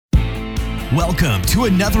Welcome to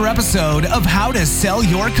another episode of How to Sell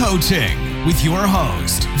Your Coaching with your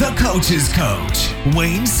host, the Coach's Coach,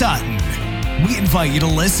 Wayne Sutton. We invite you to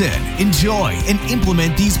listen, enjoy, and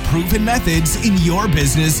implement these proven methods in your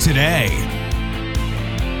business today.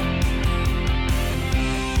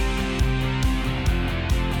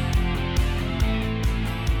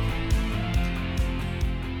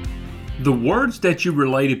 The words that you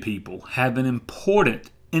relay to people have an important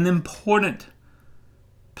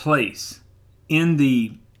place in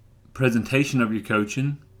the presentation of your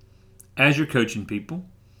coaching, as you're coaching people,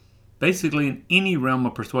 basically in any realm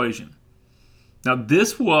of persuasion. Now, let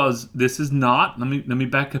me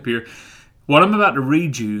back up here. What I'm about to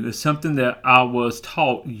read you is something that I was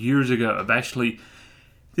taught years ago.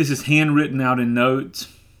 This is handwritten out in notes.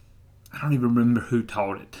 I don't even remember who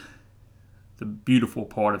taught it. The beautiful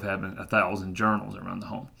part of having 1,000 journals around the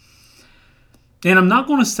home. And I'm not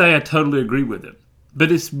going to say I totally agree with it,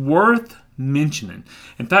 but it's worth mentioning.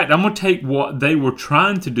 In fact, I'm going to take what they were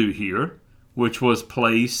trying to do here, which was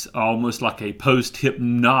place almost like a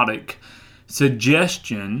post-hypnotic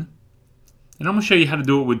suggestion, and I'm going to show you how to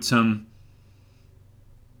do it with some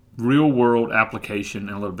real-world application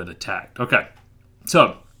and a little bit of tact. Okay,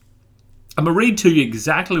 so I'm going to read to you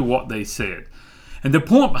exactly what they said. And the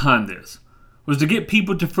point behind this was to get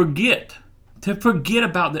people to forget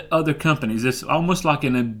about the other companies. It's almost like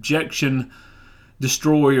an objection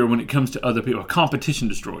destroyer when it comes to other people, a competition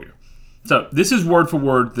destroyer. So this is word for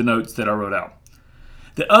word the notes that I wrote out.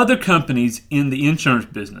 The other companies in the insurance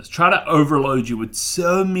business try to overload you with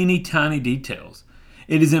so many tiny details.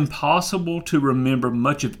 It is impossible to remember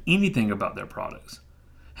much of anything about their products.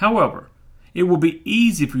 However, it will be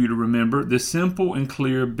easy for you to remember the simple and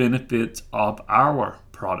clear benefits of our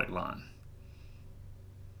product line.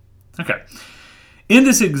 Okay. In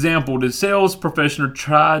this example, the sales professional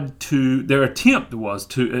their attempt was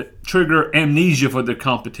to trigger amnesia for the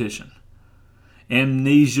competition.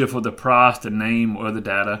 Amnesia for the price, the name, or the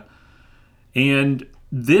data. And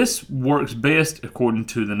this works best, according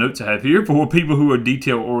to the notes I have here, for people who are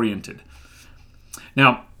detail-oriented.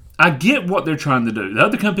 Now, I get what they're trying to do. The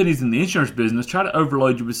other companies in the insurance business try to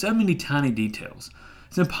overload you with so many tiny details.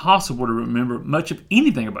 It's impossible to remember much of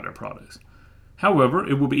anything about our products. However,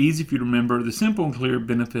 it will be easy for you to remember the simple and clear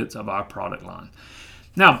benefits of our product line.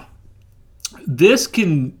 Now,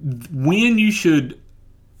 when you should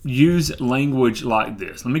use language like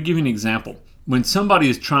this. Let me give you an example. When somebody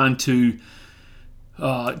is trying to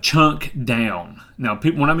chunk down. Now,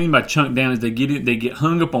 what I mean by chunk down is they get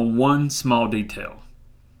hung up on one small detail.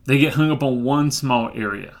 They get hung up on one small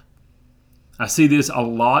area. I see this a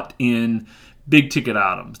lot in big ticket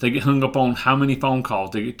items. They get hung up on how many phone calls.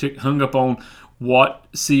 They get hung up on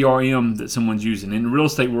what CRM that someone's using. In the real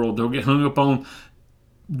estate world, they'll get hung up on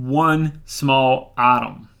one small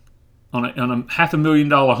item. On a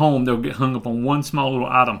 $500,000 home, they'll get hung up on one small little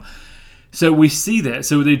item. So we see that.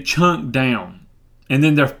 So they chunk down. And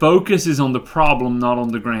then their focus is on the problem, not on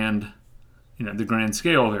the grand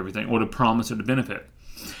scale of everything, or the promise or the benefit.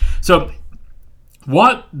 So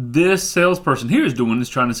what this salesperson here is doing is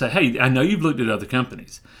trying to say, hey, I know you've looked at other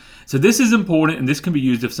companies. So this is important, and this can be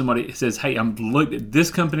used if somebody says, hey, I've looked at this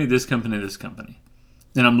company, this company, this company,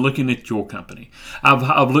 and I'm looking at your company.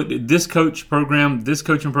 I've looked at this coaching program,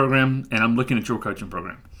 and I'm looking at your coaching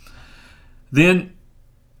program. Then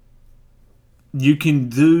you can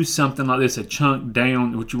do something like this, a chunk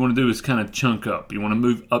down. What you want to do is kind of chunk up. You want to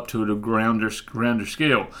move up to a grander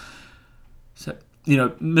scale. So,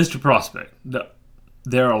 Mr. Prospect,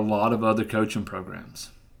 there are a lot of other coaching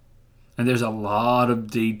programs. And there's a lot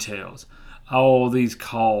of details. All these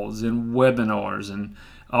calls and webinars and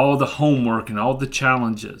all the homework and all the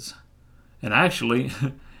challenges. And actually,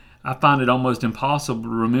 I find it almost impossible to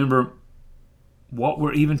remember what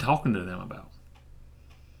we're even talking to them about.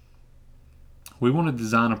 We want to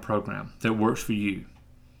design a program that works for you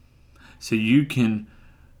so you can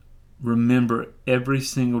remember every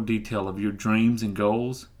single detail of your dreams and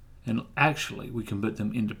goals, and actually we can put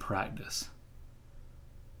them into practice.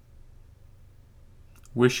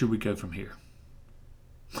 Where should we go from here?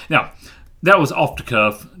 Now, that was off the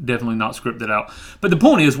cuff, definitely not scripted out. But the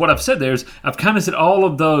point is, what I've said there is, I've kind of said all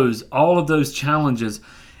of those challenges,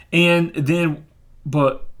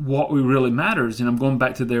 but what really matters, and I'm going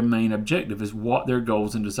back to their main objective, is what their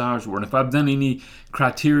goals and desires were. And if I've done any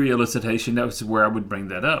criteria elicitation, that was where I would bring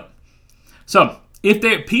that up. So,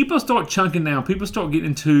 if people start chunking down, people start getting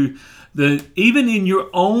into even in your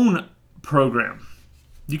own program,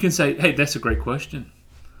 you can say, hey, that's a great question.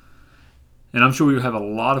 And I'm sure you'll have a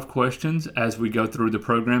lot of questions as we go through the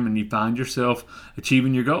program and you find yourself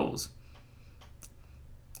achieving your goals.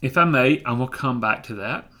 If I may, I will come back to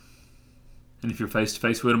that. And if you're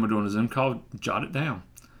face-to-face with them or doing a Zoom call, jot it down.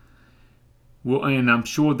 Well, and I'm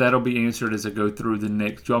sure that'll be answered as I go through the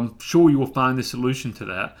next. I'm sure you will find the solution to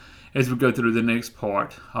that as we go through the next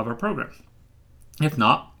part of our program. If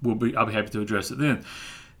not, I'll be happy to address it then.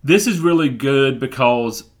 This is really good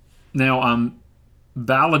because now I'm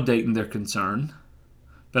validating their concern,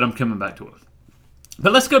 but I'm coming back to it.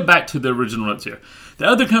 But let's go back to the original notes here. The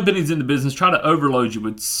other companies in the business try to overload you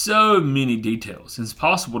with so many details. It's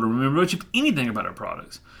possible to remember much of anything about our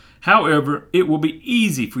products. However, it will be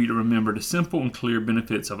easy for you to remember the simple and clear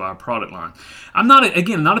benefits of our product line. I'm not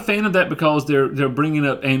a fan of that because they're bringing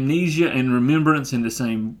up amnesia and remembrance in the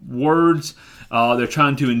same words. They're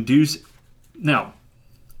trying to induce. Now,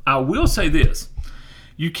 I will say this.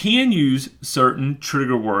 You can use certain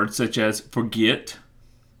trigger words such as forget,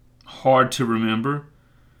 hard to remember,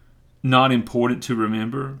 not important to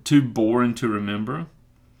remember, too boring to remember.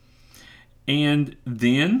 And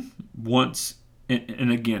then once,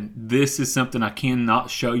 and again, this is something I cannot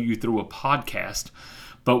show you through a podcast,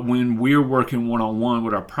 but when we're working one-on-one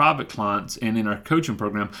with our private clients and in our coaching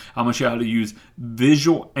program, I'm going to show you how to use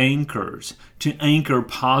visual anchors to anchor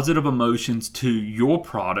positive emotions to your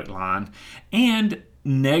product line and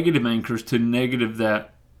negative anchors to negative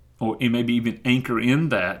that, or maybe even anchor in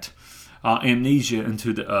that amnesia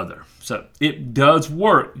into the other. So it does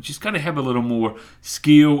work. You just got to have a little more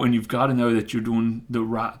skill, and you've got to know that you're doing the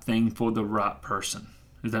right thing for the right person.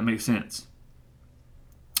 Does that make sense?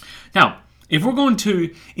 Now, if we're going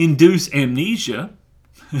to induce amnesia,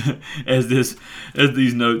 as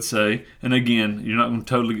these notes say, and again, you're not going to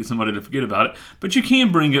totally get somebody to forget about it, but you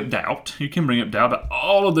can bring up doubt. You can bring up doubt about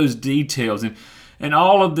all of those details and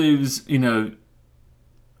all of those, and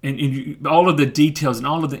all of the details and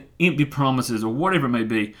all of the empty promises or whatever it may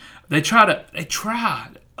be. They try to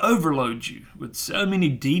overload you with so many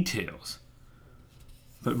details.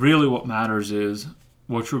 But really what matters is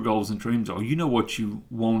what your goals and dreams are. You know what you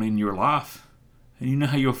want in your life, and you know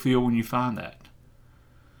how you'll feel when you find that.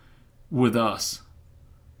 With us,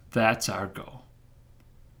 that's our goal.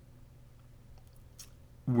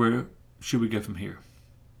 Where should we go from here?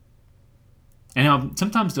 And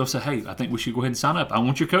sometimes they'll say, hey, I think we should go ahead and sign up. I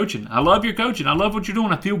want your coaching. I love your coaching. I love what you're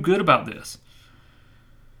doing. I feel good about this.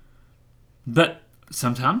 But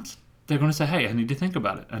sometimes they're going to say, hey, I need to think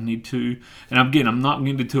about it. I need to, and again, I'm not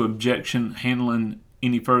getting into objection handling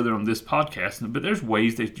any further on this podcast, but there's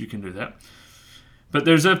ways that you can do that. But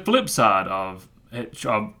there's a flip side of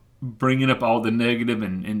bringing up all the negative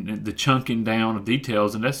and the chunking down of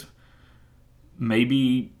details, and that's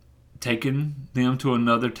maybe taking them to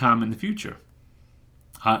another time in the future.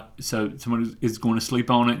 So someone is going to sleep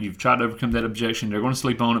on it. You've tried to overcome that objection. They're going to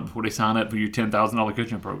sleep on it before they sign up for your $10,000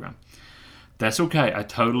 coaching program. That's okay.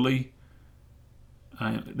 That's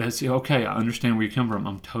okay. I understand where you come from.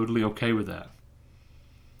 I'm totally okay with that.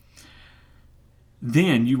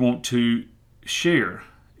 Then you want to share,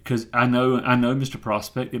 because I know, Mr.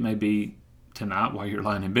 Prospect, it may be tonight while you're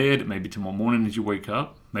lying in bed. It may be tomorrow morning as you wake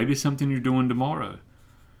up. Maybe it's something you're doing tomorrow.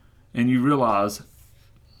 And you realize,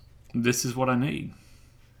 this is what I need.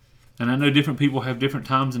 And I know different people have different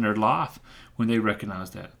times in their life when they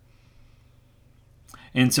recognize that.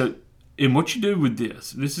 And so, and what you do with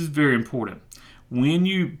this is very important. When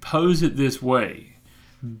you pose it this way,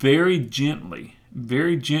 very gently,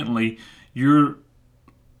 you're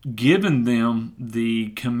giving them the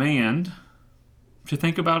command to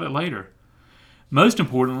think about it later. Most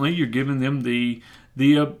importantly, you're giving them the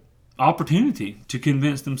opportunity to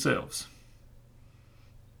convince themselves.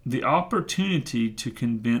 The opportunity to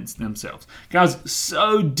convince themselves. Guys,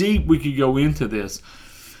 so deep we could go into this.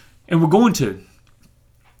 And we're going to.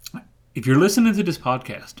 If you're listening to this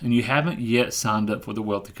podcast and you haven't yet signed up for the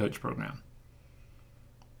Wealthy Coach program,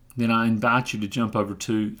 then I invite you to jump over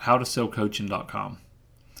to howtosellcoaching.com.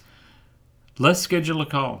 Let's schedule a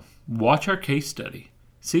call. Watch our case study.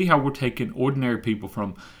 See how we're taking ordinary people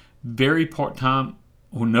from very part-time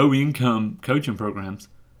or no income coaching programs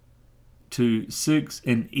to 6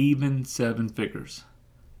 and even 7 figures.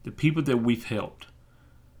 The people that we've helped.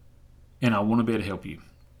 And I want to be able to help you.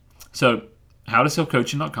 So,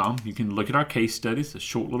 howtosellcoaching.com. You can look at our case study. It's a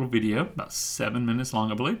short little video, about 7 minutes long,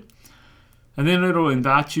 I believe. And then it'll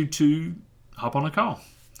invite you to hop on a call.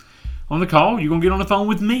 On the call, you're going to get on the phone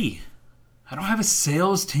with me. I don't have a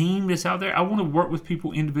sales team that's out there. I want to work with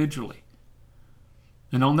people individually.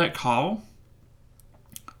 And on that call,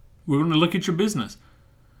 we're going to look at your business.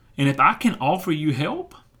 And if I can offer you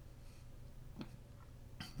help,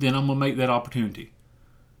 then I'm going to make that opportunity.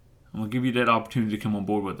 I'm going to give you that opportunity to come on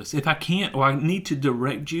board with us. If I can't, or I need to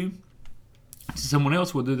direct you to someone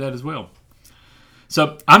else, we'll do that as well.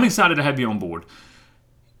 So I'm excited to have you on board.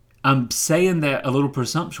 I'm saying that a little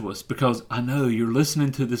presumptuous because I know you're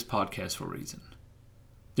listening to this podcast for a reason.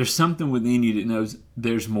 There's something within you that knows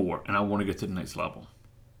there's more, and I want to get to the next level.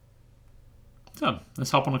 So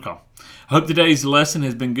let's hop on a call. I hope today's lesson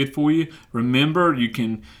has been good for you. Remember, you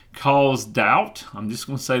can cause doubt. I'm just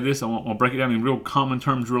going to say this. I'll break it down in real common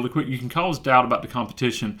terms really quick. You can cause doubt about the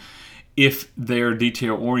competition if they're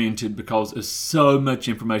detail-oriented because it's so much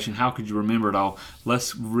information. How could you remember it all?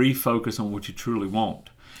 Let's refocus on what you truly want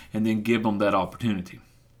and then give them that opportunity.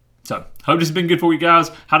 So, hope this has been good for you guys.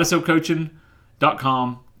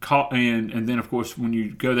 howtosellcoaching.com. And then, of course, when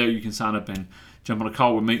you go there, you can sign up and jump on a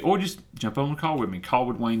call with me, or just jump on a call with me,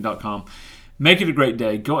 callwithwayne.com. Make it a great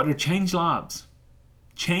day. Go out there, change lives.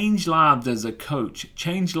 Change lives as a coach.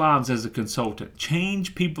 Change lives as a consultant.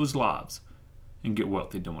 Change people's lives and get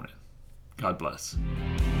wealthy doing it. God bless.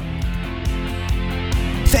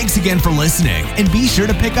 Thanks again for listening, and be sure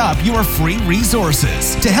to pick up your free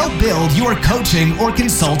resources to help build your coaching or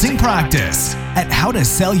consulting practice at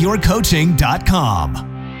howtosellyourcoaching.com.